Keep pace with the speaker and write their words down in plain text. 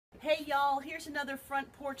y'all. Here's another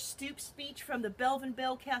front porch stoop speech from the Belvin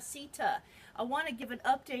Bell Casita. I want to give an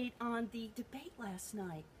update on the debate last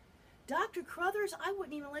night. Dr. Crothers, I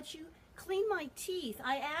wouldn't even let you clean my teeth.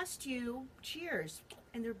 I asked you, cheers,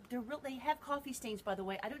 and they have coffee stains, by the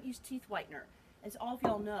way. I don't use teeth whitener, as all of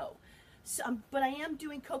y'all know. So, but I am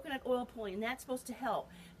doing coconut oil pulling, and that's supposed to help.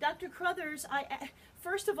 Dr. Crothers,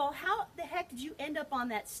 first of all, how the heck did you end up on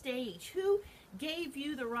that stage? Who gave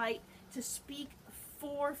you the right to speak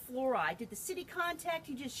for fluoride? Did the city contact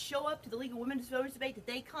you? Just show up to the League of Women's Voters debate? Did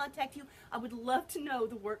they contact you? I would love to know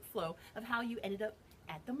the workflow of how you ended up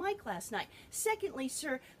at the mic last night. Secondly,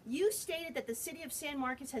 sir, you stated that the city of San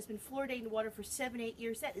Marcos has been fluoridating water for 7-8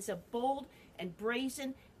 years. That is a bold and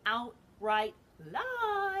brazen, outright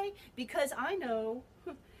lie, because I know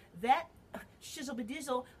that shizzle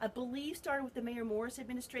bedizzle, I believe, started with the Mayor Morris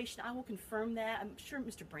administration. I will confirm that. I'm sure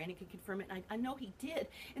Mr. Brandon can confirm it, and I know he did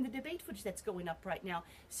in the debate footage that's going up right now.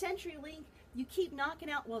 CenturyLink, you keep knocking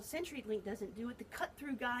out, well, CenturyLink doesn't do it. The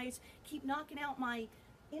cut-through guys keep knocking out my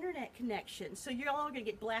internet connection. So you're all going to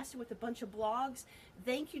get blasted with a bunch of blogs.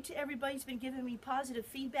 Thank you to everybody who's been giving me positive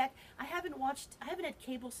feedback. I haven't had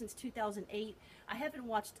cable since 2008. I haven't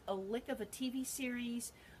watched a lick of a TV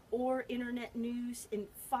series or internet news in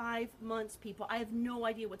 5 months, people. I have no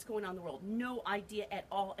idea what's going on in the world. No idea at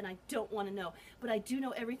all, and I don't want to know. But I do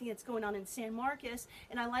know everything that's going on in San Marcos,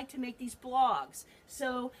 and I like to make these blogs.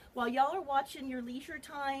 So while y'all are watching your leisure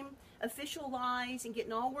time official lies and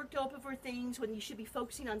getting all worked up over things when you should be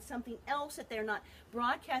focusing on something else that they're not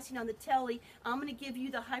broadcasting on the telly, I'm going to give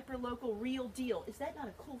you the hyper-local real deal. Is that not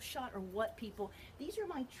a cool shot or what, people? These are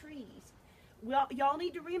my trees. Well, y'all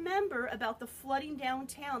need to remember about the flooding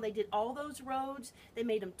downtown. They did all those roads. They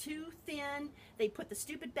made them too thin. They put the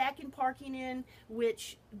stupid back-in parking in,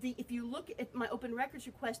 which, if you look at my open records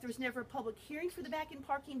request, there was never a public hearing for the back-in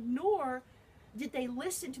parking, nor did they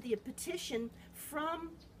listen to the petition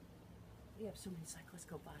from, we have so many cyclists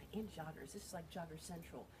go by, and joggers. This is like Jogger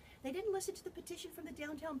Central. They didn't listen to the petition from the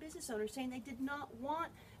downtown business owners saying they did not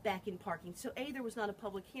want back-in parking. So A, there was not a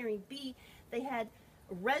public hearing. B, they had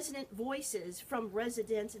resident voices from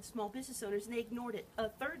residents and small business owners, and they ignored it.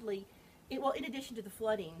 Thirdly, in addition to the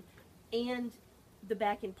flooding and the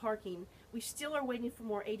back-in parking, we still are waiting for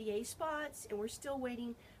more ADA spots, and we're still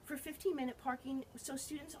waiting for 15-minute parking, so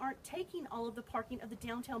students aren't taking all of the parking of the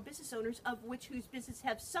downtown business owners, of which whose business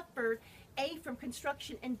have suffered, A, from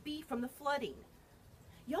construction, and B, from the flooding.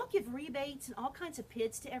 Y'all give rebates and all kinds of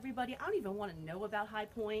PIDs to everybody. I don't even want to know about High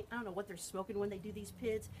Point. I don't know what they're smoking when they do these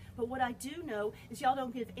PIDs. But what I do know is y'all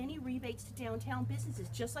don't give any rebates to downtown businesses,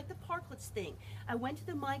 just like the parklets thing. I went to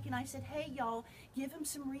the mic and I said, hey, y'all, give them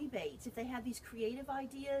some rebates if they have these creative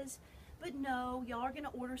ideas. But no, y'all are going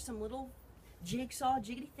to order some little jigsaw,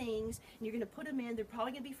 jiggity things, and you're going to put them in. They're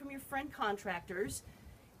probably going to be from your friend contractors,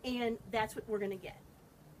 and that's what we're going to get.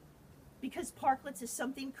 Because parklets is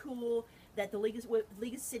something cool that the League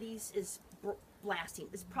of Cities is blasting,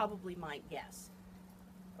 is probably my guess.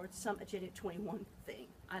 Or it's some Agenda 21 thing.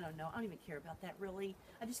 I don't know. I don't even care about that, really.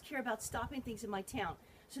 I just care about stopping things in my town.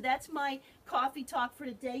 So that's my coffee talk for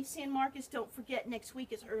today. San Marcos, don't forget, next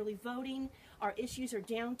week is early voting. Our issues are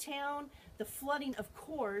downtown. The flooding, of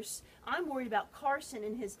course. I'm worried about Carson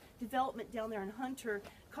and his development down there in Hunter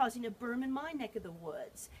causing a berm in my neck of the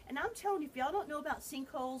woods. And I'm telling you, if y'all don't know about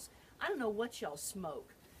sinkholes, I don't know what y'all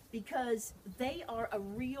smoke, because they are a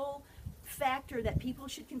real factor that people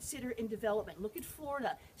should consider in development. Look at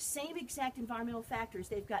Florida, same exact environmental factors.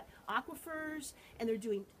 They've got aquifers, and they're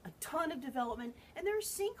doing a ton of development, and there are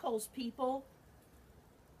sinkholes, people.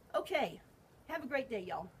 Okay, have a great day,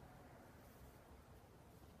 y'all.